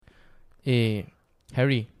Hey,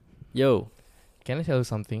 Harry, Yo. can I tell you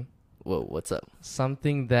something? Whoa, what's up?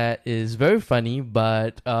 Something that is very funny,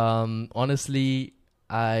 but honestly,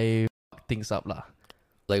 I fucked things up lah.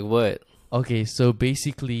 Like what? Okay, so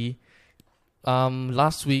basically,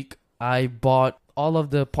 last week I bought all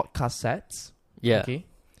of the podcast sets. Yeah. Okay,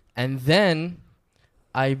 and then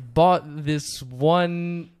I bought this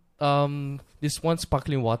one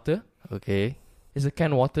sparkling water. Okay. It's a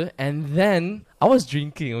canned water, and then I was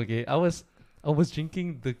drinking. Okay, I was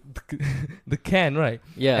drinking the can, right?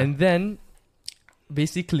 Yeah. And then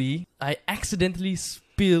basically I accidentally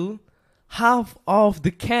spill half of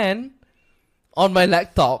the can on my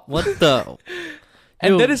laptop. What the?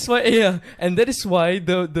 And Yo. that is why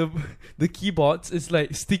the keyboards is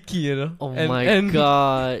like sticky, you know. Oh and, my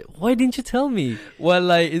god. Why didn't you tell me? Well,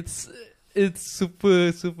 like it's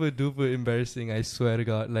super duper embarrassing, I swear to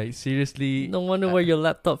God. Like seriously. No wonder why your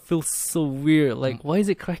laptop feels so weird. Like, why is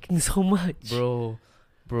it cracking so much? Bro.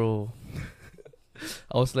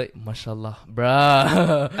 I was like, mashallah,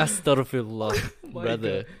 bruh. Astaghfirullah, My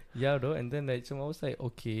brother. God. Yeah, though. And then like, so I was like,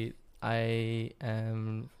 okay, I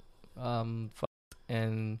am fucked.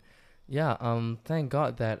 And yeah, thank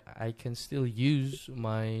God that I can still use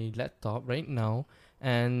my laptop right now.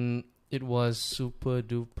 And it was super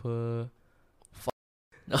duper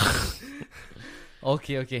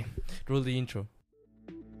Okay. Roll the intro.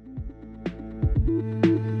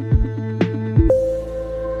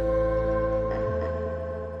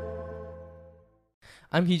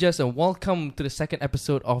 I'm Heejazs and welcome to the second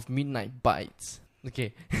episode of Midnight Bites.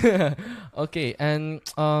 Okay. Okay, and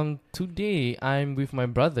today I'm with my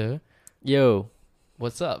brother. Yo.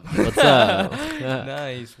 What's up? What's up?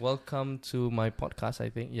 Nice. Welcome to my podcast, I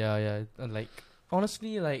think. Yeah. And like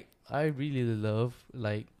honestly, like I really love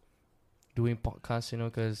like doing podcasts, you know,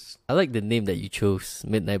 cuz I like the name that you chose,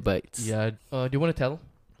 Midnight Bites. yeah, do you want to tell?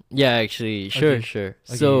 Yeah, actually. Sure. Okay,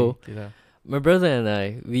 So, yeah. my brother and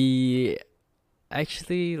I, we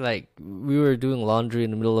actually, like, we were doing laundry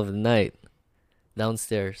in the middle of the night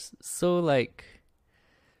downstairs. So, like,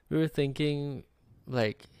 we were thinking,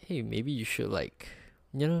 like, hey, maybe you should, like,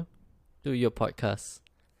 you know, do your podcast.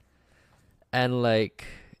 And, like,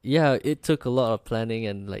 yeah, it took a lot of planning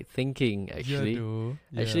and, like, thinking, actually.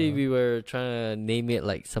 Actually, we were trying to name it,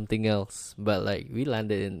 like, something else. But, like, we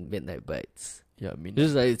landed in Midnight Bites. Yeah,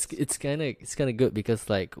 Just like it's kind of good because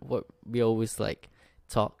like what we always like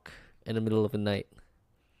talk in the middle of the night.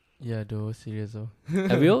 Yeah, though, serious though.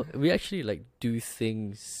 And we actually like do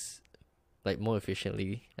things like more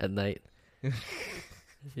efficiently at night.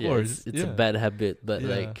 Yeah, course, it's yeah. a bad habit, but Yeah.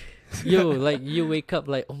 like like you wake up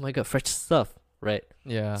like, oh my god, fresh stuff, right?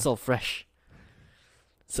 Yeah. It's all fresh.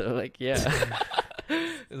 So like yeah.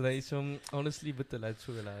 Like so honestly, betul lah,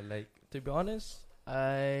 true lah. Like to be honest,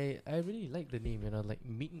 I really like the name, you know, like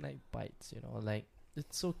Midnight Bites, you know, like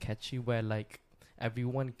it's so catchy where like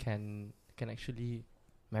everyone can actually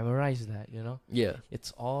memorize that, you know. Yeah.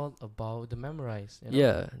 It's all about the memorize, you know?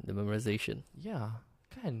 Yeah, the memorization. Yeah,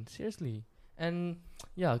 seriously. And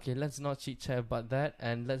yeah, okay, let's not chit chat about that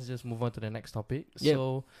and let's just move on to the next topic. Yep.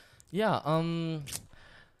 So yeah,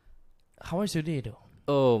 how was your day though?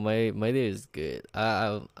 Oh, my day is good.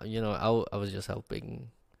 I was just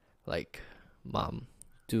helping like mom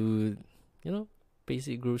do, you know,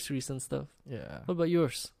 basic groceries and stuff. Yeah. What about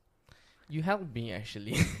yours? You helped me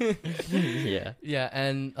actually. Yeah. Yeah,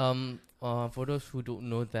 and for those who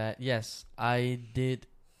don't know that, yes, I did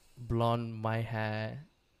blonde my hair,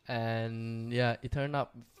 and yeah, it turned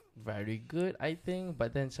out very good, I think.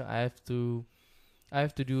 But then so I have to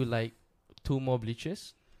do like 2 more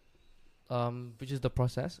bleaches, which is the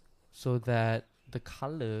process, so that the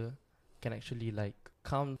color can actually like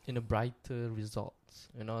come in a brighter results.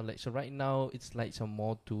 You know, like so right now it's like some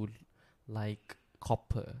more to like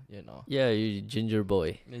copper, you know. Yeah, you ginger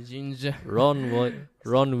boy. The ginger. Ron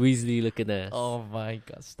Weasley looking ass. Oh my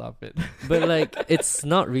god, stop it. But like it's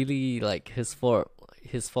not really like his fault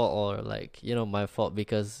or like, you know, my fault,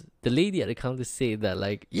 because the lady at the counter said that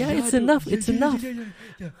like, it's enough.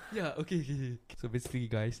 Yeah, okay. So basically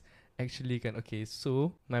guys,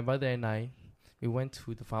 so my brother and I, we went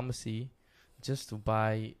to the pharmacy just to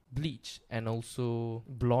buy bleach and also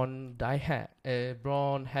blonde hair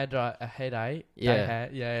dye. Yeah.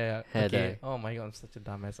 Hair Okay. dye. Oh my god, I'm such a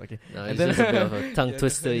dumbass. Okay. No, And it's then- just a bit of a tongue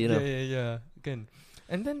twister, you know. Yeah. Again.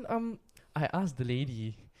 And then I asked the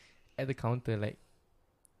lady at the counter like,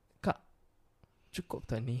 Kak, cukup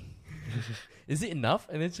tak ni? Is it enough?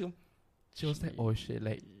 And then she was like, oh shit,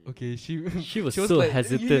 like okay, she was was so like,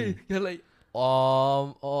 hesitant. Yeah, like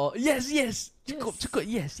yes, cukup,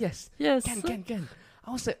 yes. Yes. Can.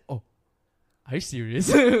 I was like, oh, are you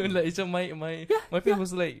serious? Like so my face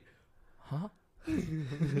was like, huh?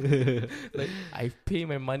 Like I pay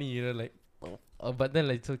my money, like. But then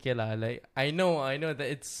like it's okay lah. Like I know that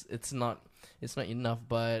it's not enough,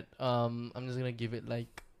 but I'm just gonna give it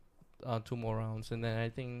like 2 more rounds, and then I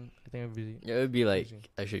think it'll be Yeah, it would be like amazing.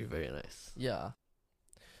 actually very nice. Yeah.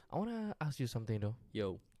 I wanna ask you something though.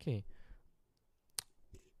 Yo. Okay.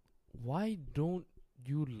 Why don't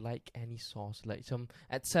you like any sauce? Like some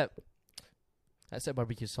except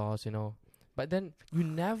barbecue sauce, But then you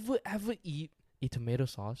never ever eat a tomato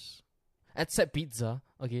sauce. Except pizza,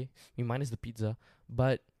 okay? You minus the pizza,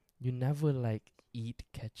 but you never like eat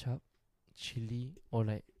ketchup, chili, or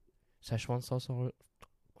like Szechuan sauce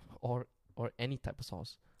or any type of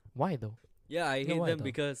sauce. Why though? Yeah, I hate why them though?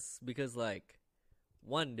 because like,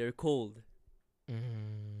 one, they're cold.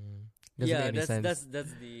 Doesn't Yeah, make any sense.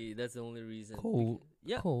 that's the only reason. Cold.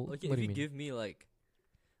 Yeah. Cold. Okay, What if do you you mean? give me like,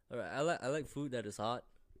 alright, I like food that is hot.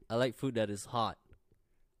 I like food that is hot.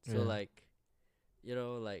 So Yeah. like,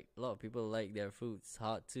 like a lot of people like their foods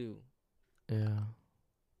hot too. Yeah.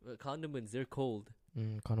 But condiments, they're cold.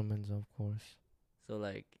 Condiments, of course. So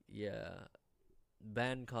like, yeah,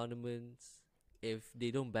 ban condiments. If they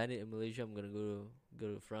don't ban it in Malaysia, I'm gonna go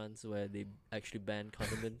to France where they actually ban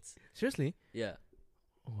condiments. Seriously? Yeah,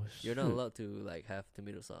 Oh, you're not shoot. allowed to like have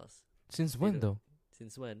tomato sauce. Since when don't- though?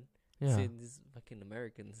 Since when? Yeah. Since fucking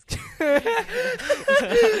Americans.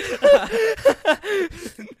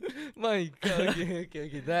 My God.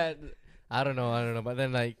 Okay. That I don't know. But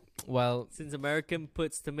then like, well, Since American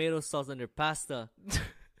puts tomato sauce on their pasta,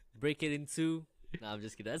 break it in two. Nah, I'm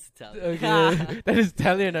just kidding. That's Italian. okay, that is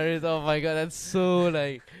Italian. Oh my God, that's so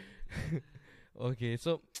like. Okay,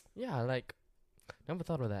 so yeah, like never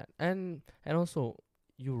thought of that, and also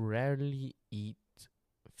you rarely eat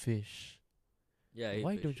fish. Yeah, I hate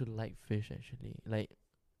Why fish. don't you like fish actually? Like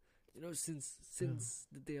Since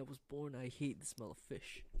the day I was born, I hate the smell of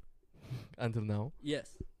fish. until now. Yes,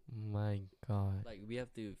 My God. like we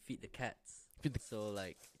have to feed the cats. Feed the- So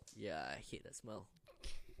like, yeah, I hate that smell.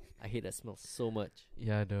 I hate that smell so much.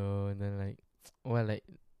 Yeah, though, and then like, well, like,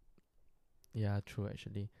 yeah, true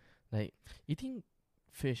actually. Like eating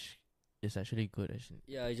fish is actually good actually.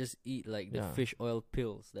 Yeah, I just eat like the Yeah. fish oil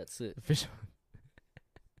pills. That's it. The fish.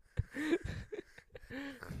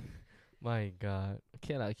 My God.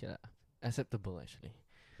 Okay lah. Acceptable actually.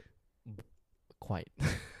 Quite.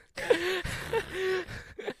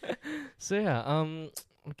 So yeah.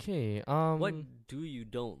 Okay. What do you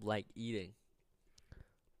don't like eating?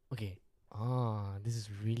 Okay. This is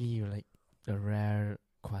really like a rare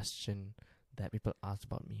question that people ask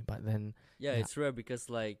about me. But then, Yeah, Yeah. it's rare because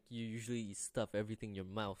like you usually stuff everything in your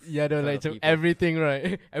mouth. yeah, they're in front like of so people. everything,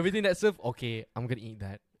 right? Everything that's served. Okay, I'm gonna eat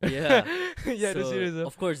that. Yeah. Yeah, so, that's serious.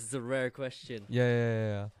 of course, it's a rare question.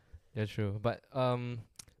 Yeah. Yeah, true. But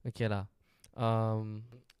okay lah.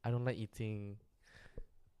 I don't like eating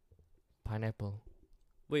pineapple.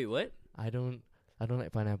 Wait, what? I don't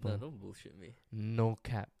like pineapple. No, don't bullshit me. No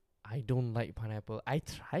cap. I don't like pineapple. I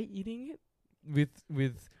try eating it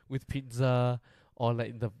with pizza or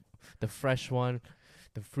like the fresh one,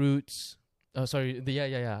 the fruits. Sorry.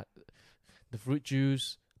 The fruit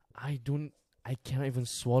juice. I cannot even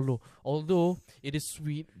swallow. Although it is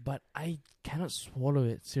sweet, but I cannot swallow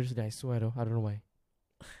it. Seriously, I swear though. I don't know why.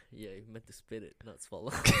 Yeah, you meant to spit it, not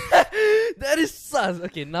swallow. That is sus.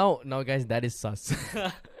 Okay, now guys, that is sus.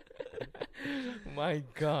 My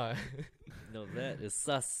God. No, that is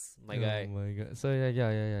sus, my Oh guy. my God. So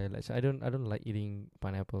yeah. Like, so I don't like eating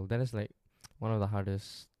pineapple. That is like one of the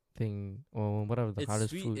hardest thing, or one of the It's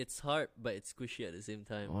hardest sweet, food. it's hard, but it's squishy at the same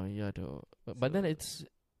time. Oh yeah, though. But then So-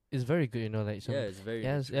 it's very good, like some Yeah, it's very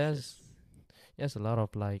yes, nutritious. yes, a lot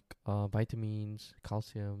of like vitamins,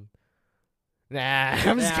 calcium. Nah,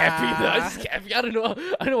 I'm just capping though. I'm just capping. I don't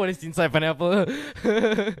know what is inside pineapple.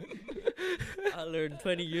 I learned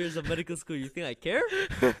 20 years of medical school. You think I care?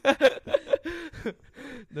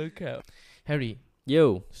 No cap. Harry,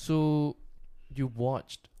 Yo. so you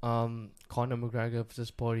watched Conor McGregor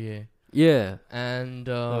versus Poirier Yeah. and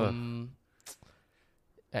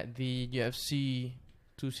at the UFC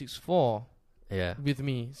 264 Yeah. with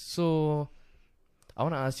me. So I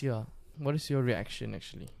want to ask you, what is your reaction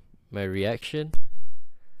actually? My reaction?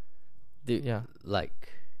 Dude, Yeah.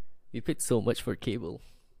 like, we paid so much for cable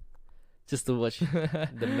just to watch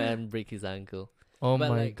the man break his ankle. Oh But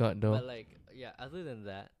my like- God, though. But like, yeah, other than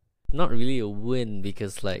that, not really a win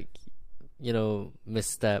because like,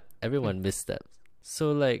 misstep. Everyone missteps.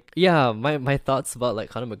 So like, yeah, my thoughts about like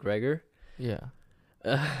Conor McGregor. Yeah.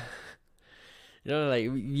 Like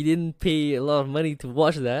we didn't pay a lot of money to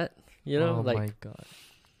watch that. Oh Like, my God.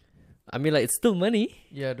 I mean, like it's still money.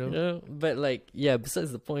 Yeah, though. But like, yeah.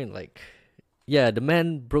 Besides the point, like, Yeah, the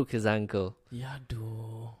man broke his ankle. Yeah,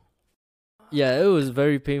 dude. Yeah, it was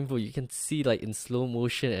very painful. You can see like in slow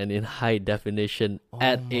motion and in high definition Oh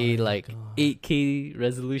at a my like God. 8K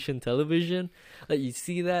resolution television. Like you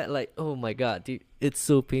see that, like, oh my god, dude, it's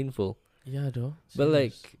so painful. Yeah, though. But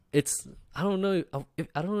Serious. like, it's I don't know if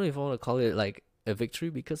I don't know if I want to call it like a victory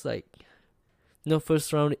because like, no,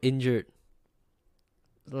 first round injured.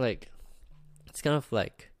 Like, it's kind of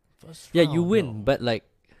like, First yeah, you round, win, no. but like,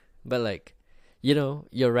 you know,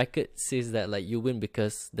 your record says that like you win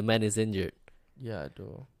because the man is injured. Yeah,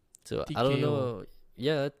 though. So I don't TKO. know.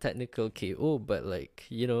 Yeah, technical KO, but like,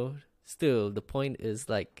 you know, still the point is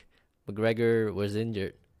like McGregor was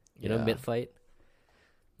injured, you know, Yeah. mid fight.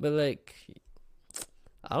 But like,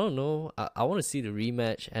 I don't know. I want to see the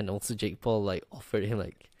rematch, and also Jake Paul like offered him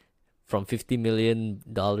like from $50 million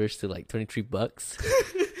to like $23.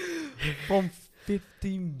 From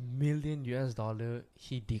 50 million US dollar,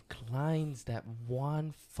 he declines that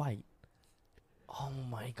one fight. Oh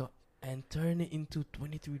my God. And turn it into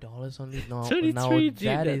 $23 only now. 23, Now dude,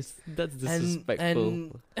 that is that's and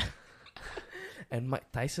disrespectful. and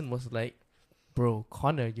Mike Tyson was like, "Bro,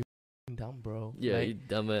 Connor, you dumb, bro. Yeah, Like, you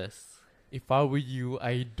dumbass. if I were you,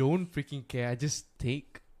 I don't freaking care. I just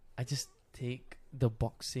take the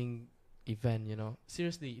boxing event, you know.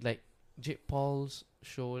 Seriously, like Jake Paul's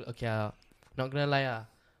show. Okay, not gonna lie,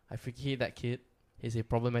 I freaking hate that kid. He's a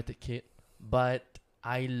problematic kid, but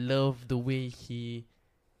I love the way he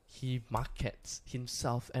markets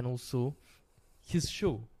himself and also his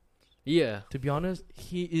show. Yeah, To be honest,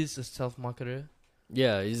 he is a self-marketer.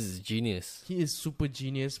 yeah, he's a genius. He is super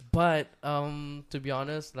genius, but to be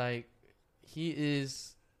honest, like he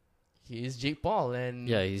is Jake Paul and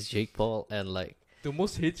Yeah, he's Jake Paul, and like, the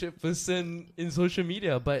most hated person in social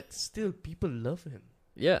media, but still people love him.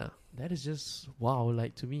 yeah, That is just wow,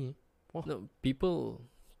 like to me. no,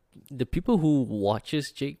 the people who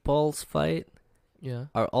watches Jake Paul's fight Yeah.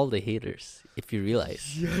 are all the haters. If you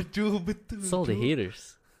realize, Yeah, dude, betul. it's all the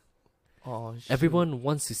haters. Oh, shit. Everyone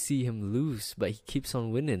wants to see him lose, but he keeps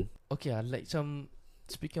on winning. Okay, like some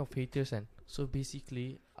speaking of haters, and so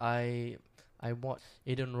basically I watched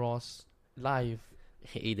Aiden Ross live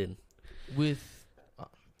Aiden.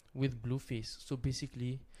 with Blueface. So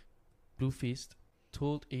basically, Blueface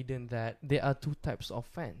told Aiden that there are two types of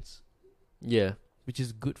fans, Yeah, which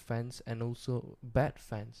is good fans and also bad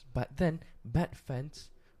fans. But then bad fans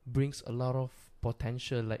brings a lot of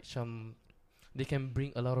potential, like they can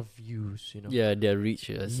bring a lot of views, you know. yeah, their reach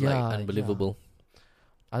is Yeah, like unbelievable.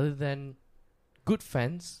 Other than good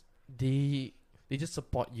fans, they just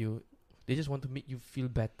support you. They just want to make you feel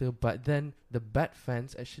better. But then the bad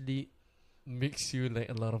fans actually makes you like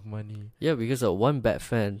a lot of money. Yeah, because of one bad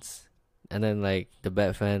fans, and then like the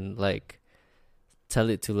bad fan like tell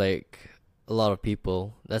it to like a lot of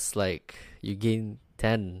people. That's like you gain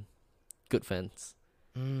 10 good fans.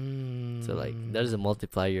 So like that is a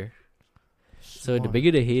multiplier. So the Smart.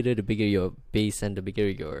 bigger the hater, the bigger your base, and the bigger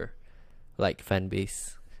your like fan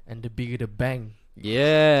base. And the bigger the bang.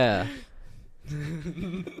 Yeah. I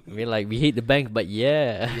mean, like, we hate the bank, but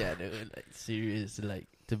yeah. Yeah, dude, like serious. Like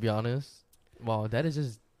to be honest, wow, that is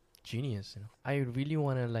just genius. You know, I really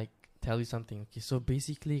wanna like tell you something. Okay, so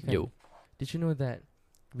basically, Yo. did you know that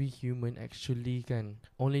we human actually can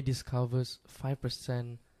only discovers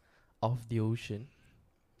 5% of the ocean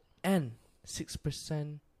and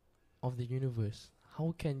 6% of the universe?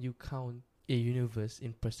 How can you count a universe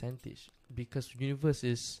in percentage? Because universe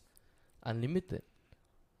is unlimited.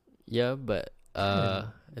 Yeah, but I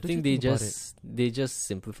Don't think you they think about they just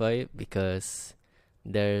simplify it because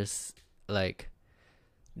there's like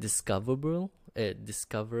discoverable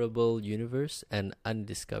universe and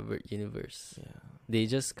undiscovered universe. Yeah. They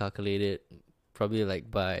just calculate it probably like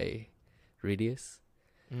by radius.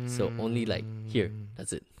 So only like here,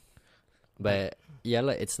 that's it. But yeah,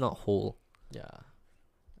 like it's not whole. Yeah.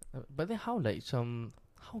 But then how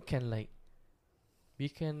can like we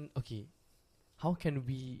can okay, how can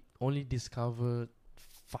we only discover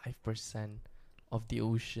 5% of the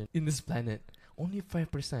ocean in this planet? Only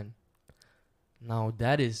 5%. Now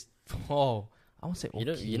that is I would say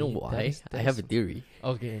okay. You know why? that I have a is- theory.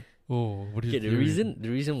 Okay. Oh, what is Okay, the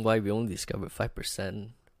reason why we only discovered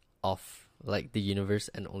 5% of like the universe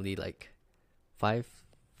and only like 3,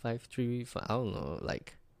 I don't know,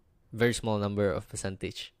 like very small number of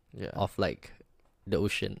percentage of like the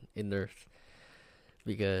ocean in Earth.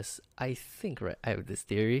 Because I think, right, I have this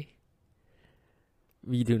theory.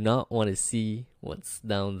 We do not want to see what's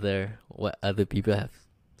down there, what other people have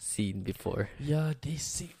seen before. Yeah, they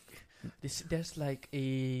say there's like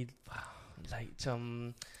a like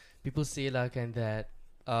people say like and that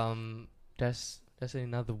there's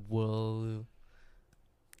another world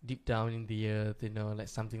deep down in the earth, like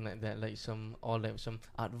something like that, like some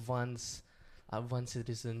advanced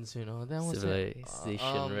citizens, Then I was like,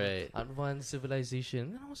 Civilization, right? advanced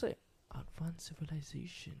civilization. Then I was like, advanced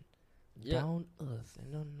civilization, Yeah. down earth,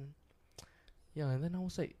 yeah. And then I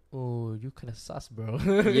was like, oh, you kind of sus, bro.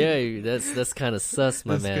 Yeah, that's kind of sus,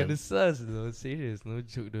 my That's man. kind of sus, though. Serious, no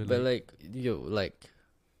joke, though. But like,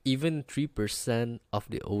 even 3% of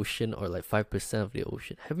the ocean or like 5% of the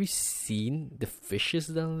ocean. Have you seen the fishes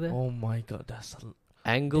down there? oh my god,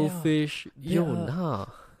 Anglefish. they Yo, are- nah.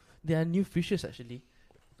 there are new fishes actually,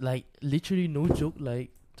 like literally no joke.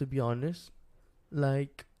 Like, to be honest,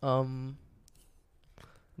 like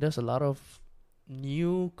there's a lot of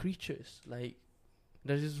new creatures. Like,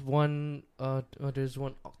 there's one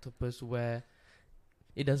octopus where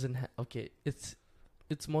it doesn't have. Okay, it's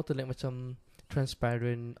more to like macam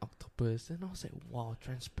transparent octopus. And I was like, wow,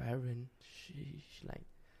 transparent. Sheesh, like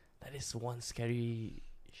that is one scary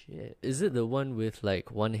shit. Is it the one with like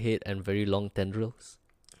one head and very long tendrils?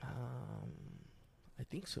 I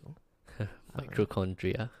think so.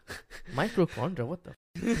 Mitochondria. Mitochondria. What the?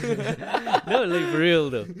 No, like for real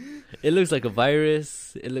though. It looks like a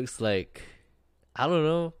virus. It looks like, I don't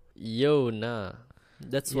know. Yo, nah.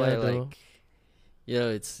 That's why, Yeah, though. like,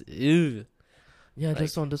 it's ew. Yeah, Like,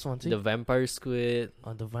 this one. See? The vampire squid,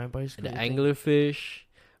 The vampire and squid. the thing. anglerfish,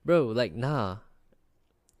 bro. Like, nah.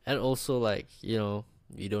 And also, like,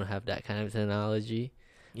 we don't have that kind of technology.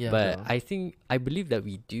 Yeah, But bro. I believe that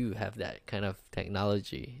we do have that kind of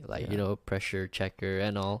technology, like, Yeah. pressure checker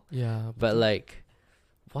and all. Yeah, But like,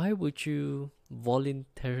 why would you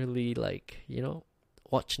voluntarily, like,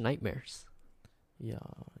 watch nightmares? yeah,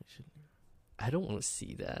 actually. I don't want to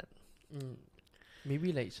see that.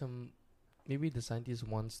 Maybe like maybe the scientist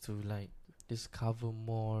wants to like discover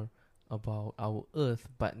more about our Earth,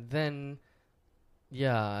 but then,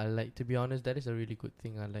 yeah, like to be honest, that is a really good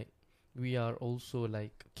thing. Like, we are also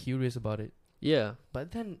like curious about it, Yeah.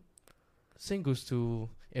 but then same goes to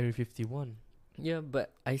Area 51. Yeah,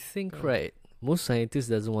 but I think, Yeah. right, most scientists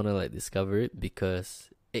doesn't want to like discover it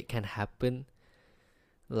because it can happen.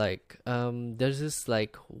 Like, there's this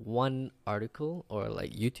like one article or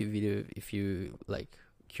like YouTube video, if you like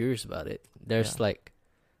curious about it. There's Yeah. like,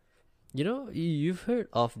 you've heard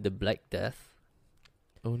of the Black Death.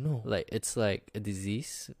 Oh no. Like, it's like a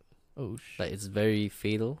disease, Oh like it's very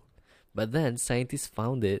fatal, but then scientists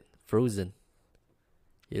found it frozen.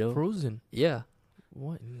 Frozen. Yeah.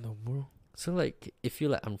 What in the world? So like, if you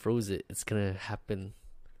like unfroze it, it's gonna happen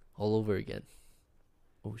all over again.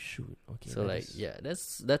 Oh shoot. Okay. So that like, is- yeah,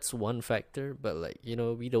 that's one factor, but like,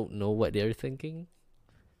 we don't know what they're thinking.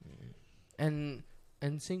 and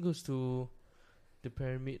same goes to the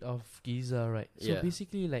pyramid of Giza, right? So Yeah.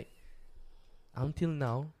 basically, like, until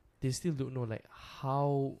now, they still don't know like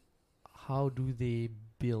how do they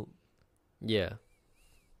build Yeah.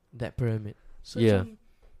 that pyramid. So Yeah.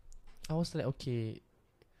 I was like, okay,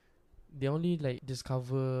 they only like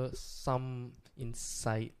discover some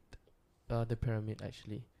inside the pyramid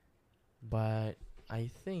actually, but I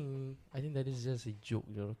think that is just a joke,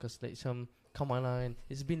 because like come on, and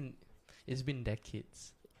it's been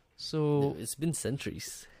decades, so It's been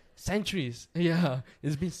centuries. centuries. Yeah,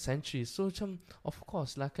 it's been centuries. So of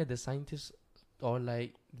course, like the scientists or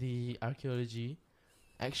like the archaeology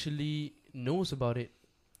actually knows about it,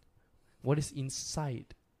 what is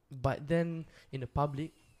inside, but then in the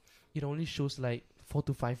public, it only shows like 4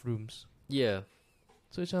 to 5 rooms. Yeah.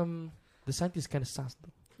 So the scientists kind of sus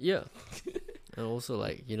though. Yeah. And also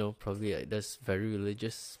like, probably like there's very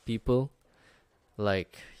religious people,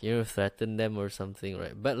 like, threaten them or something,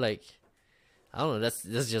 right? But like, I don't know, that's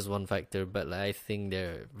just one factor, but like, I think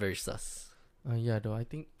they're very sus. Yeah, though I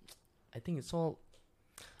think it's all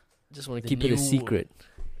Just want to The keep it a new- secret.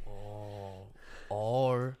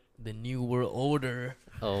 or the new world order.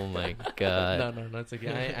 Oh my god. No, it's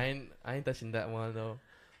okay. I ain't touching that one though.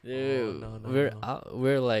 Dude, no,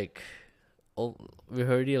 we're like, we're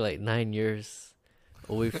already like 9 years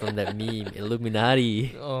away from that meme,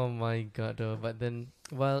 Illuminati. Oh my god, though. But then,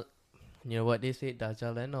 well, you know what they say,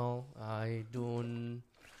 Dajjal and all. I don't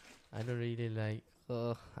really like.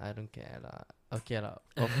 I don't care lah. Okay lah.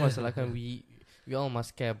 Of course, like we all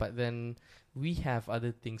must care, but then we have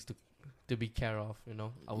other things to be care of.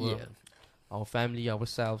 Our family,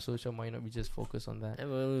 ourselves. So might not be just focus on that. And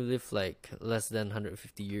we only live like less than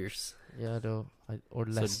 150 years. Yeah, though. Or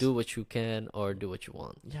less. So do what you can or do what you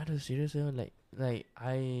want. Yeah, though. Seriously, like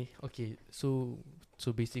I okay. So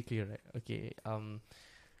basically, right? Okay.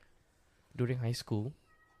 During high school,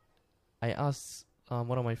 I asked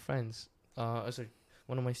one of my friends.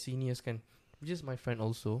 One of my seniors which is my friend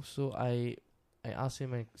also. So I asked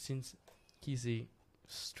him, like, since he's a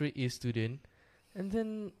straight A student, and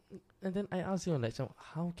then I asked him like, so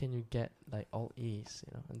how can you get like all A's,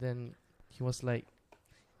 you know? And then he was like,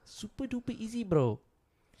 super duper easy, bro.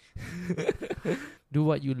 Do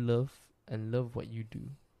what you love and love what you do.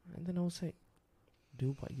 And then I was like,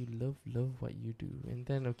 do what you love what you do. And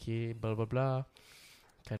then okay, blah blah blah.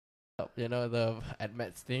 Kind of, you know, the at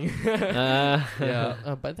maths thing. Yeah.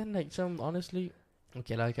 But then like honestly,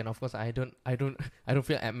 okay, like, and of course I don't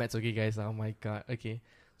feel at maths. Okay, guys. Oh my god. Okay.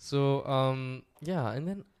 So yeah, and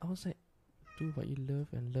then I was like, do what you love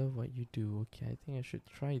and love what you do. Okay, I think I should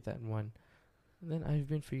try that one. And then I've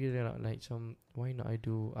been figuring out like why not I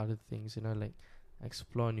do other things, you know, like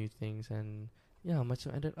explore new things. And yeah, much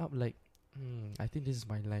ended up like I think this is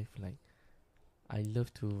my life. Like I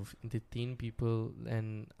love to entertain people,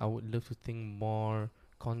 and I would love to think more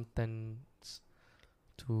contents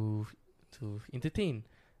to entertain.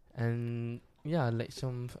 And yeah, like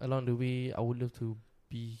along the way I would love to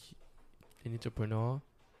be an entrepreneur.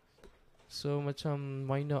 So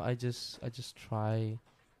why not I just try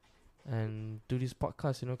and do this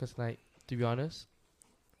podcast, you know, because like, to be honest,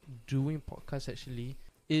 doing podcast actually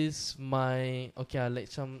is my I like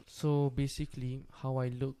so basically how I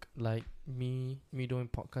look like me doing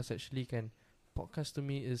podcast actually podcast to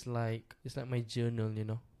me is like, it's like my journal, you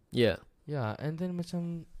know. Yeah. And then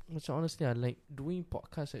honestly I like doing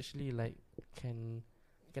podcast actually like can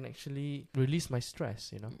actually release my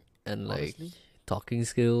stress, you know. And like honestly, talking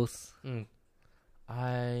skills.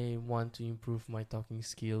 I want to improve my talking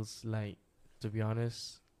skills, like, to be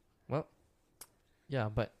honest. Well, yeah,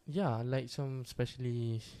 but yeah, like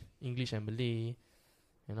especially English and Malay,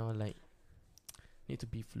 you know, like need to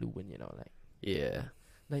be fluent, you know, like. Yeah.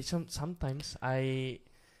 Like sometimes I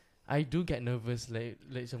do get nervous, like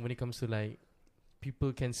when it comes to like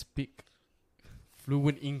people can speak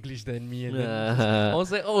fluent English than me, and then I was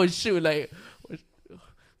like, oh shoot, like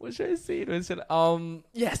what should I say? And I said,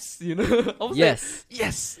 yes, you know. I was like,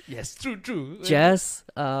 yes, true. Jazz,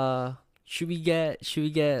 should we get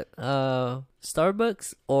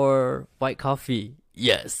Starbucks or white coffee?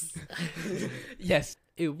 Yes. Yes.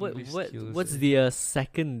 What's the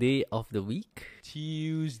second day of the week?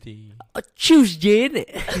 Tuesday. Tuesday, innit?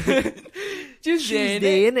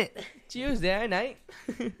 Tuesday, innit? Tuesday night.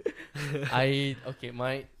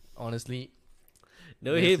 My honestly,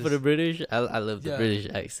 no hate for the British. I love the British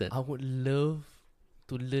accent. I would love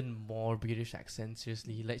to learn more British accent.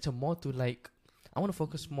 Seriously, like more to like, I want to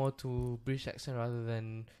focus more to British accent rather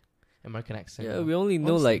than American accent. Yeah, we only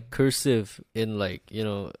know like cursive in like, you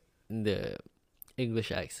know, in the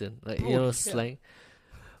English accent, like, you know, slang.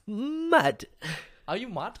 Mad. Are you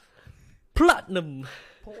mad? Platinum.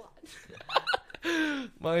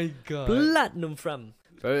 My God. Platinum from.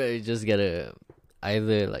 Probably just gotta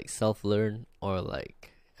either like self-learn or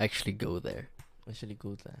like actually go there.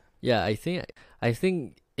 Yeah, I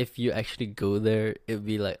think if you actually go there, it'd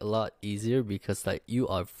be like a lot easier because like you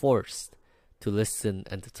are forced to listen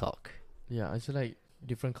and to talk. Yeah, it's like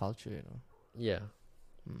different culture, you know. Yeah,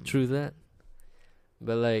 true that.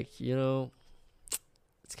 But like, you know,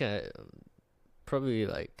 it's kind of probably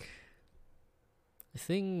like, I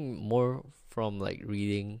think more from like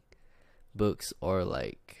reading books or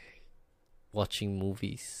like watching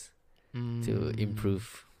movies to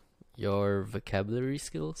improve your vocabulary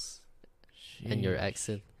skills and your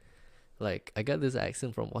accent. Like, I got this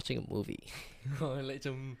accent from watching a movie. Like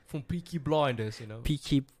from Peaky Blinders, you know.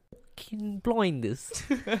 Peaky Blinders.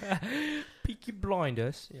 Peaky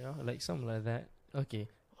Blinders, you know, like something like that. Okay,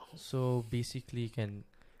 so basically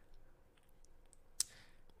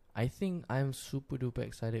I think I'm super duper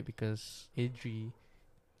excited because Adri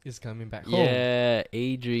is coming back home. Yeah,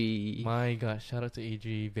 Adri. My gosh, shout out to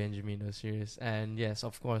Adri, Benjamin, no serious. And yes,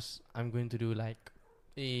 of course, I'm going to do like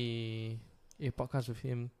a podcast with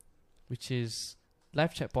him, which is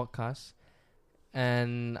live chat podcast.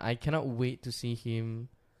 And I cannot wait to see him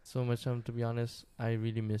so much. To be honest, I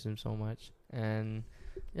really miss him so much. And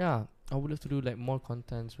yeah, I would love to do like more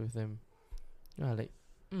contents with him. Yeah, like,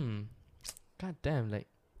 god damn, like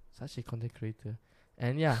such a content creator.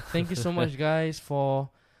 And yeah, thank you so much, guys, for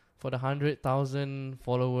the 100,000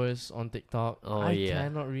 followers on TikTok. I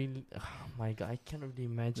cannot really, oh my god, I cannot really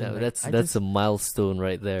imagine. No, like, that's a milestone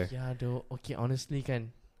right there. Yeah, though. Okay, honestly,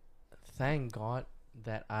 thank God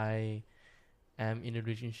that I am in a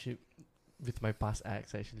relationship with my past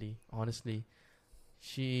ex. Actually, honestly,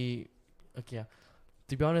 to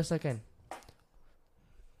be honest,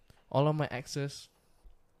 all of my exes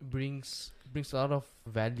brings a lot of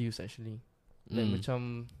values actually. Like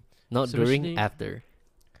macam not during, after.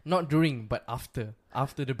 Not during, but after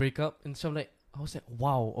the breakup. And so like I was like,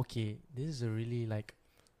 wow, okay, this is a really like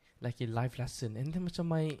like a live lesson. And then macam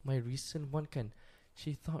my recent one kan,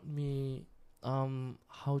 she taught me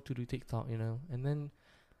how to do TikTok, you know. And then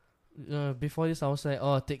before this I was like,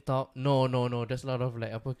 oh, TikTok, no, there's a lot of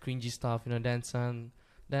like apa cringy stuff, you know, dance and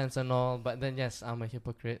all. But then yes, I'm a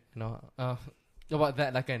hypocrite, you know. About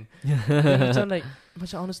that lah kan. Then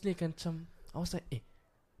macam honestly kan, macam I was like,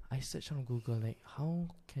 I searched on Google like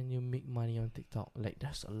how can you make money on TikTok? Like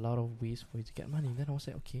there's a lot of ways for you to get money. Then I was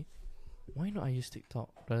like, okay, why not I use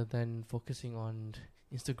TikTok rather than focusing on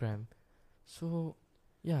Instagram? So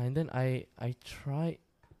yeah, and then I tried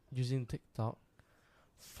using TikTok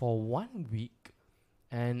for 1 week,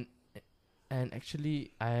 and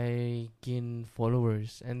actually I gained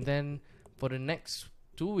followers, and then for the next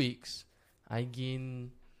 2 weeks I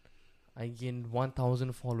gained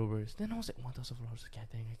 1,000 followers. Then I was like, 1,000 followers, okay, I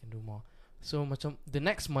think I can do more. So macam the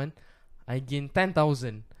next month I gained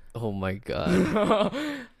 10,000. Oh my god.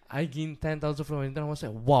 I gained 10,000 followers, and then I was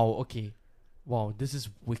like, wow, this is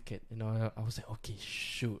wicked, you know. I was like, okay,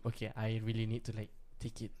 shoot, okay, I really need to like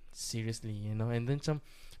take it seriously, you know. And then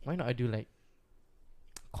why not I do like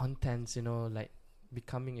contents, you know, like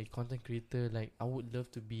becoming a content creator. Like I would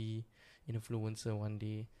love to be an influencer one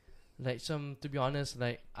day. Like to be honest,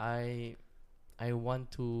 like I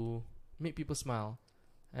want to make people smile,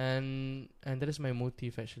 and that is my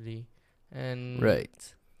motive actually. And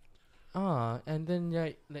Right. and then yeah,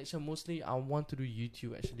 like mostly I want to do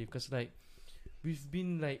YouTube actually, because like we've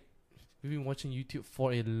been watching YouTube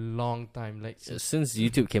for a long time, like Since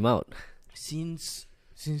YouTube came out. since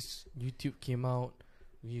YouTube came out,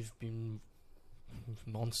 we've been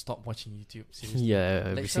non-stop watching YouTube. Seriously. Yeah,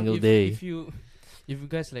 every Like single day. If you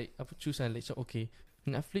guys like choose and like okay,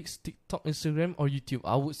 Netflix, TikTok, Instagram, or YouTube,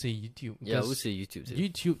 I would say YouTube. Yeah, I would say YouTube too.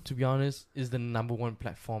 YouTube, to be honest, is the number one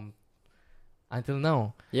platform until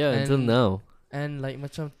now. Yeah, until And- now. And like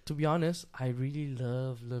macam, to be honest, I really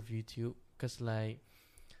love YouTube, because like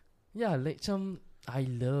yeah, like I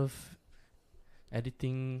love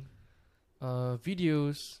editing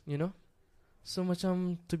videos, you know. So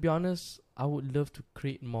macam, to be honest, I would love to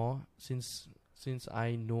create more, since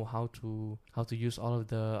I know how to use all of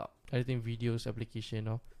the editing videos application, you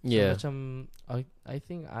know. Yeah. So macam I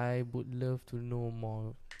think I would love to know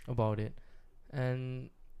more about it. And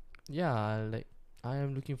yeah, like I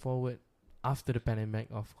am looking forward after the pandemic,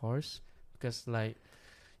 of course, because like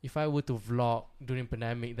if I were to vlog during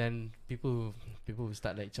pandemic, then people will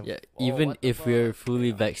start like Yeah, oh, even what the if we're fuck? fully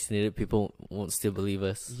Yeah. vaccinated, people won't still believe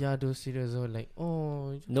us. Yeah, those serious are like,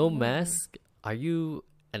 oh, No mask? Are you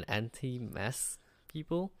an anti-mask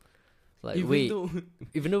people? Like, Even wait, though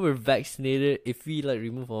even though we're vaccinated, if we like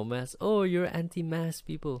remove our masks, oh, you're anti-mask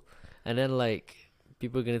people, and then like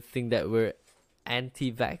people are gonna think that we're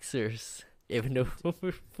anti-vaxxers, even though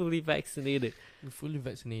we're fully vaccinated. we're fully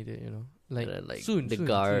vaccinated, you know, like, And then, like soon the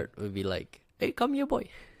guard would be like, "Hey, come here, boy.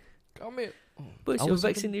 come here. Push Our your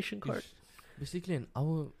second- vaccination card." Basically, and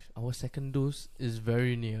our second dose is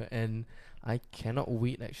very near, and I cannot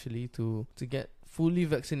wait actually to get fully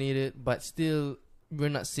vaccinated. But still, we're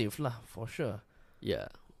not safe lah, for sure. Yeah,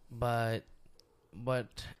 But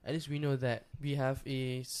at least we know that we have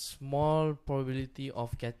a small probability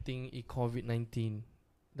of getting a COVID-19.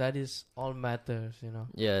 That is all matters, you know.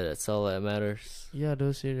 yeah, that's all that matters. Yeah,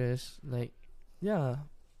 those serious. Like, yeah.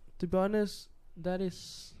 To be honest,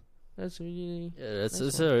 that's really, Yeah, Nice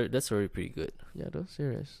that's already pretty good. yeah, those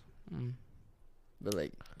serious. Mm. But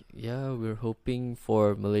like, yeah, we're hoping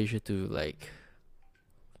for Malaysia to like,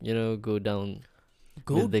 go down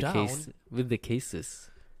Go with the down. with the cases.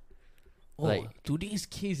 Oh, like- today's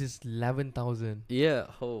case is 11,000. Yeah.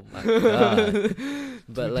 Oh my god.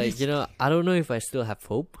 But like, Today's I don't know if I still have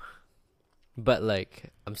hope. But like,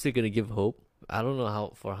 I'm still gonna give hope. I don't know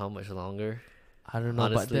how much longer. I don't know,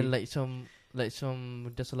 but then honestly.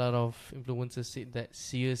 there's a lot of influencers said that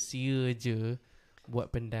sia-sia je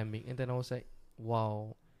buat pandemic, and then I was like,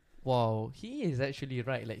 wow, he is actually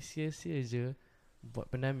right. Like sia-sia je buat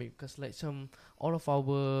pandemic, because like all of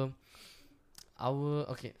our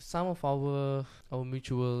some of our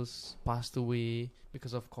mutuals passed away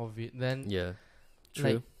because of COVID. Then Yeah.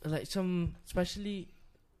 True. like especially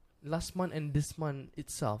last month and this month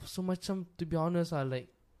itself. So macam, to be honest, like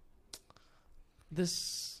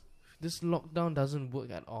this lockdown doesn't work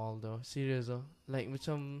at all though. Serious though. Like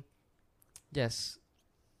macam, yes,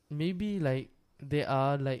 maybe like there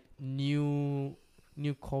are like new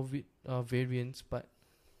COVID variants, but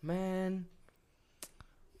man,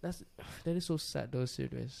 that is so sad though.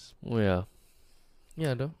 Serious. Yeah.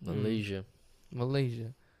 Yeah though. Malaysia.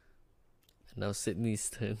 Malaysia. Now Sydney's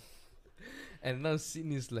turn. And now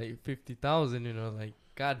Sydney's like 50,000, you know, like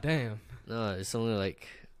goddamn. No, it's only like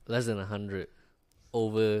less than 100.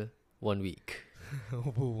 over 1 week.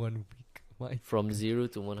 Over 1 week. Why? From 0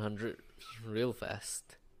 to 100 real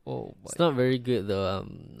fast. Oh my. It's not very good though.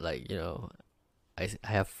 Like, I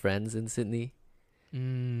have friends in Sydney,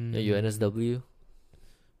 UNSW,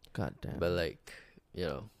 God damn. but like,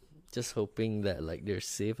 just hoping that like they're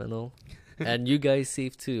safe and all. And you guys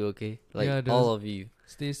safe too, okay? Like Yeah, all of you.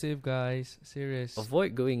 Stay safe, guys. Serious.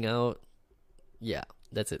 Avoid going out. Yeah,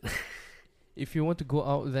 that's it. If you want to go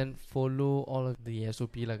out, then follow all of the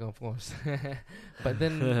SOP, like, of course. But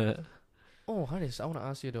then, Haris, I want to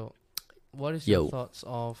ask you though, what is your thoughts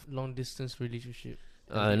of long distance relationship?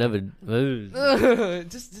 I never.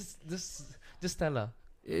 Just tell her.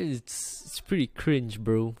 It's pretty cringe,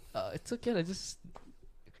 bro. It's okay. Like, just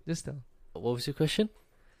tell. What was your question?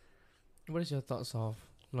 What is your thoughts of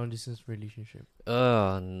long distance relationship?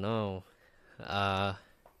 Oh no.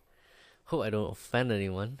 Hope I don't offend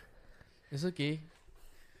anyone. It's okay.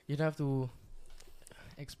 You don't have to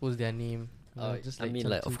expose their name. Just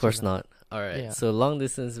like of course not. All right. Yeah. So long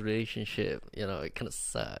distance relationship, it kind of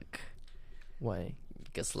suck. Why?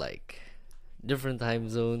 Because like different time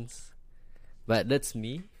zones, but that's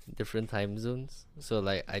me. Different time zones. So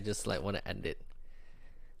like I just like want to end it.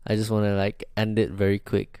 I just want to like end it very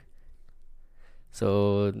quick.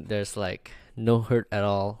 So there's like no hurt at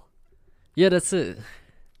all. Yeah, that's it.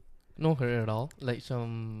 No hurt at all. Like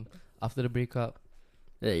after the breakup.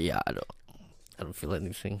 Yeah, I don't feel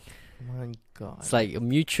anything. My God. It's like a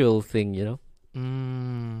mutual thing,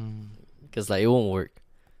 because like it won't work.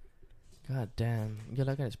 God damn. You're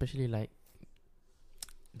like, especially like,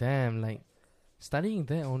 damn, like studying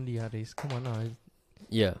there only, Aris. Come on now.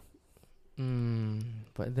 Yeah.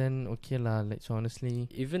 But then okay lah. Like, so honestly,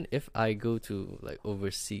 even if I go to like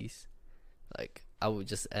overseas, like I would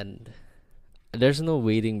just end. There's no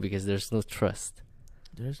waiting because there's no trust.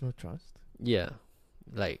 There's no trust. Yeah,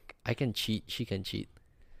 like I can cheat, she can cheat,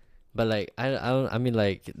 but like I mean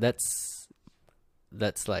like that's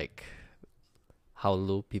like how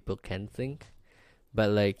low people can think, but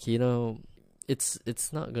like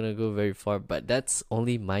it's not gonna go very far. But that's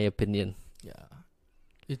only my opinion. Yeah,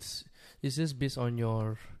 it's just based on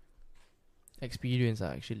your experience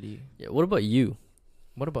actually. Yeah. What about you?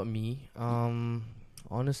 What about me?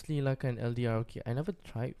 Honestly, like an LDR, okay, I never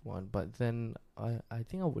tried one, but then I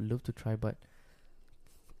think I would love to try, but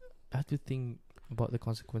I have to think about the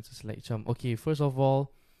consequences. Like, okay, first of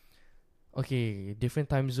all, okay, different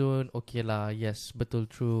time zone, okay lah, yes, betul,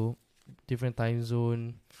 true. Different time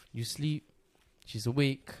zone, you sleep, she's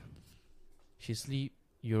awake, she sleep,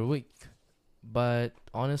 you're awake. But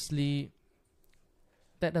honestly,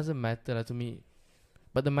 that doesn't matter lah to me.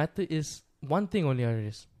 But the matter is one thing only,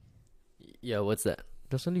 Aris. Yeah, what's that?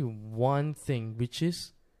 There's only one thing, which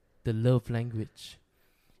is the love language.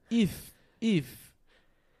 If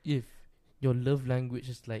your love language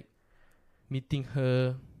is like meeting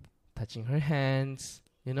her, touching her hands,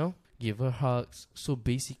 give her hugs. So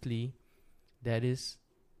basically, that is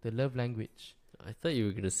the love language. I thought you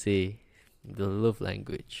were gonna say the love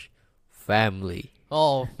language, family.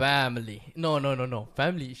 Oh, family. No.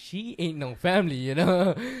 Family. She ain't no family,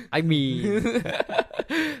 I mean,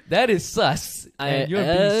 that is sus. And you're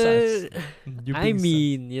being sus. I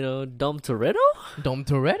mean, Dom Toretto? Dom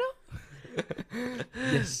Toretto?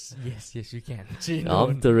 Yes, you can.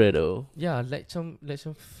 Dom Toretto. Yeah,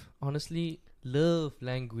 honestly, love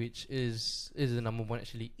language is the number one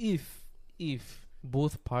actually. If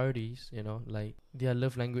both parties, like their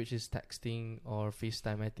love language is texting or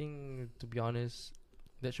FaceTime, I think, to be honest,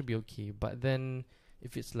 that should be okay. But then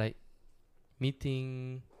if it's like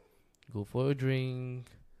meeting, go for a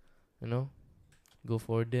drink, go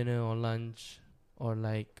for dinner or lunch, or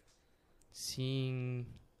like seeing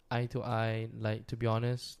eye to eye, like, to be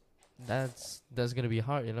honest, that's gonna be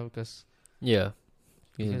hard, because it's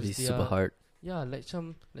gonna be super hard. Yeah, like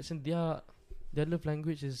their love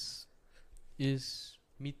language is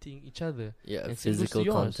meeting each other. Yeah, and physical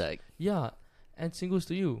contact. Yeah, and same goes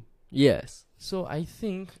to you. Yes. So I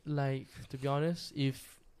think, like, to be honest,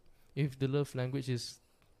 if the love language is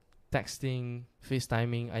texting,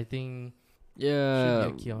 FaceTiming, I think yeah,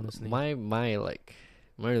 should be okay, honestly. My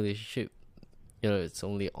relationship, it's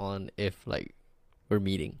only on if like we're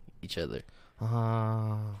meeting each other.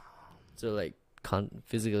 So like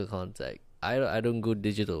physical contact. I don't go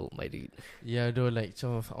digital, my dude. Yeah, though, like,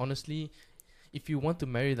 so honestly, if you want to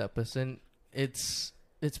marry that person, it's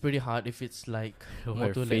pretty hard if it's like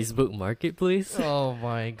or Facebook Marketplace. Oh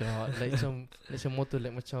my God, like some more to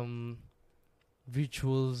like macam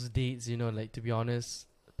virtuals dates, like, to be honest,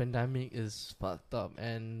 pandemic is fucked up,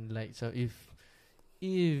 and like, so if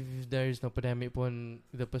there is no pandemic,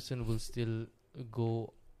 the person will still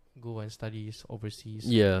go go and study overseas.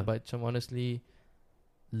 Yeah. But honestly,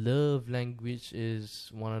 love language is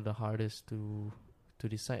one of the hardest to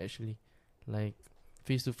decide actually, like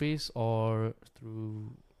face to face or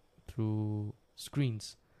through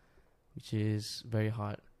screens, which is very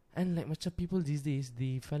hard. And like macam people these days,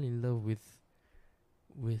 they fell in love with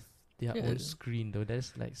their Yeah. own screen though.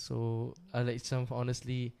 That's like so. Like some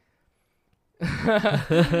honestly,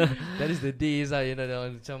 that is the days you know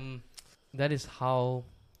macam that is how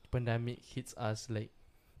pandemic hits us. Like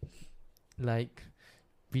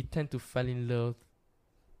we tend to fall in love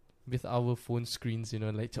with our phone screens. You know,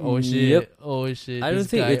 like oh shit, Yep. oh shit. I don't this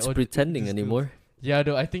think guy, it's oh, pretending this girl. anymore. Yeah,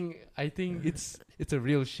 though I think it's a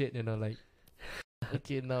real shit. You know, like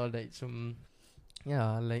okay now like some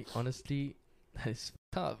yeah like honestly that is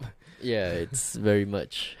fucked up. Yeah, it's very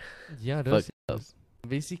much Yeah, those fucked up.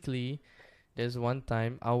 basically there's one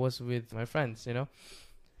time I was with my friends, you know,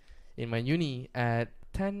 in my uni at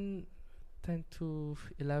 10 to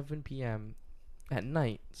 11 p.m. at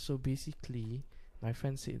night. So basically my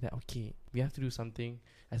friend said that okay, we have to do something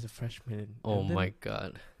as a freshman. Oh And then my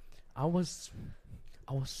god. I was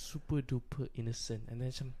super duper innocent, and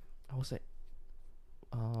then I was like,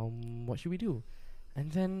 what should we do?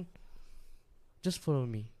 And then just follow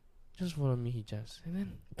me, Heejazz. And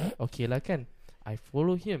then okay, like can I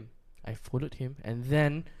followed him, and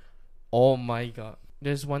then oh my god,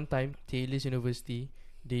 there's one time Taylor's University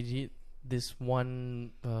they did this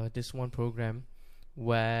one program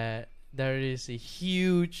where there is a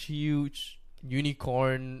huge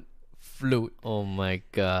unicorn float Oh my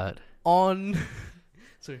god. on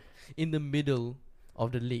sorry, in the middle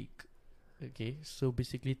of the lake. Okay, so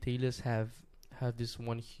basically Taylors have this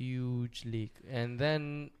one huge lake, and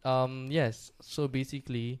then yes, so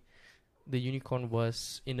basically the unicorn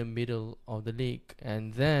was in the middle of the lake,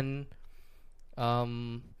 and then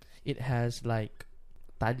it has like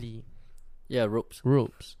tali Yeah, ropes.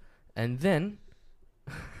 and then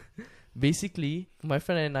basically my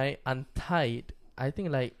friend and I untied I think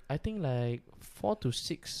like 4 to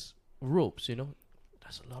 6 ropes, you know.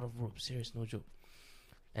 That's a lot of ropes, serious, no joke.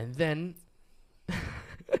 And then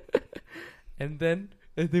and then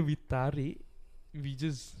we tarik, we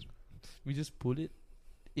just pull it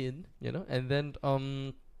in, you know, and then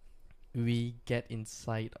we get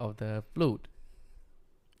inside of the float.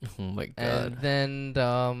 Oh my god. And then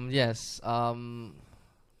yes,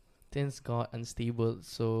 things got unstable,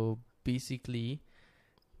 so basically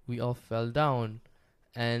we all fell down,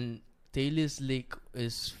 and Taylor's lake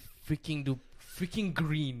is freaking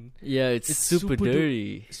green. Yeah, it's super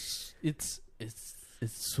dirty. It's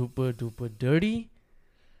super duper dirty,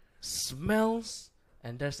 smells,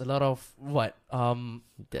 and there's a lot of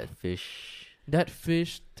Dead fish.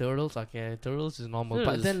 turtles. Okay, turtles is normal,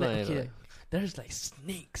 but Turtles then is like, fine, okay, like. there's like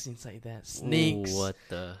snakes inside there. Ooh, what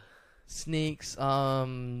the? Snakes,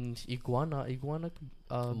 iguana, Monitor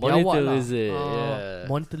biawak lah. lizard, yeah.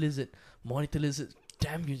 Monitor lizard,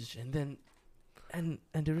 damn huge. And then, and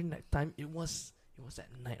during that time, it was at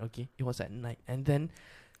night. Okay, it was at night, and then,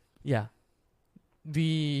 yeah,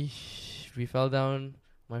 we fell down.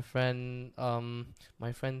 My friends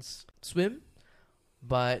swim,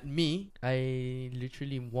 but me, I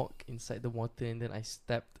literally walked inside the water, and then I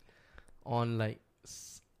stepped on a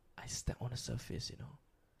surface, you know.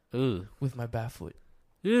 Ooh. With my barefoot.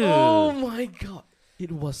 Ew. Oh my god.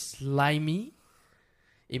 It was slimy.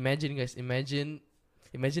 Imagine guys, imagine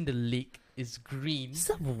the lake is green. Is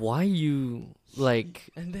that why you like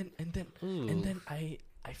and then ooh. I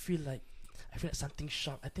feel like something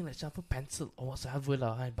sharp. I think like sharp pencil or whatsoever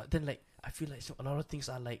lah. But then like I feel like a lot of things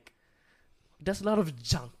are like there's a lot of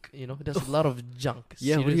junk, you know. There's a lot of junk.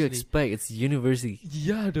 Yeah, what do you seriously. expect? It's university.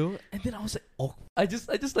 Yeah, though. And then I was like, oh, I just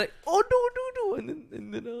like, oh no,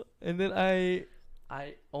 and then I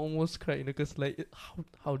almost cried, you know, cause like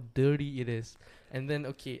how dirty it is. And then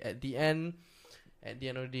okay, at the end of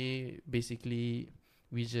the day, basically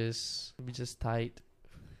we just tied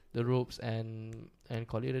the ropes and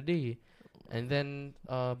call it a day. And then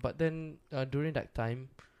but then during that time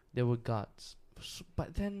there were guards.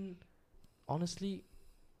 But then honestly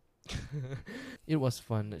it was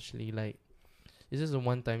fun actually. Like it's just a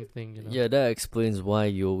one-time thing, you know. Yeah, that explains why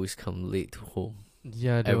you always come late to home.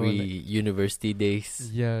 Yeah, Every university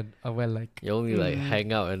days. yeah. Well, like You only like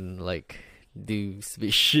hang out and like do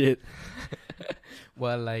stupid shit.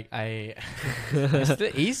 well, like I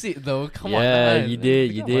still ace it though. Come on, Yeah, man. you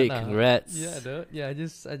did. Come on, nah. Congrats. Yeah, though. Yeah, I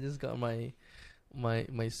just got my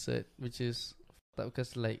cert, which is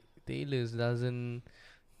because like Taylor's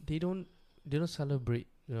they don't celebrate,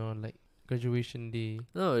 you know, like graduation day.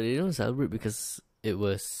 No, they don't celebrate because it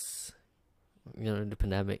was, the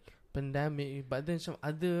pandemic. pandemic, but then some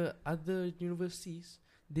other universities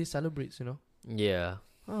they celebrate, you know. Yeah.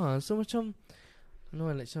 So macam,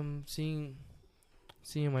 like some seeing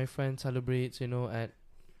my friends celebrate, you know, at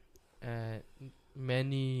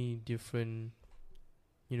many different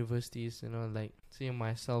universities, you know, like seeing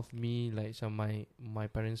me, like some my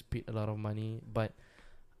parents paid a lot of money, but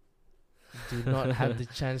do not have the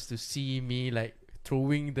chance to see me like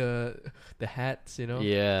throwing the hats, you know.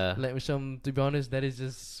 Yeah. Like some, to be honest, that is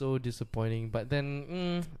just so disappointing. But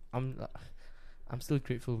then I'm still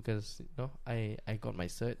grateful because you know I got my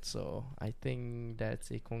cert, so I think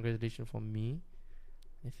that's a congratulations for me.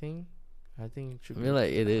 I think it should I be mean,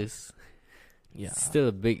 like, okay it now. is. Yeah. It's still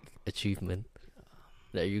a big achievement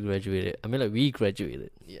that you graduated. I mean, like, we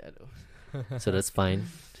graduated, Yeah, though. so that's fine.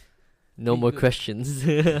 No Be more good. questions.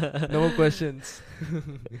 No more questions.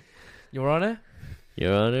 Your Honor?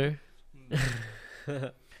 Your Honor.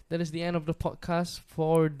 That is the end of the podcast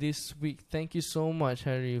for this week. Thank you so much,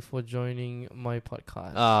 Harry, for joining my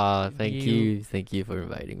podcast. Thank you. Thank you for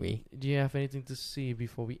inviting me. Do you have anything to say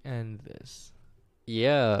before we end this?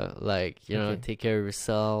 Yeah, like, you know, Okay. take care of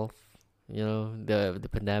yourself. You know, the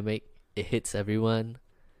pandemic, it hits everyone.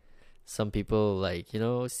 Some people, like, you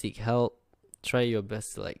know, seek help. Try your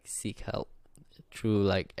best to like seek help through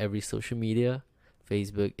like every social media,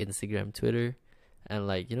 Facebook, Instagram, Twitter, and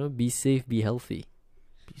like, you know, be safe, be healthy.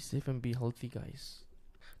 Be safe and be healthy, guys.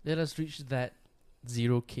 Let us reach that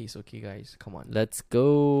 0 case, okay, guys? Come on. Let's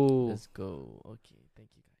go. Let's go. Okay.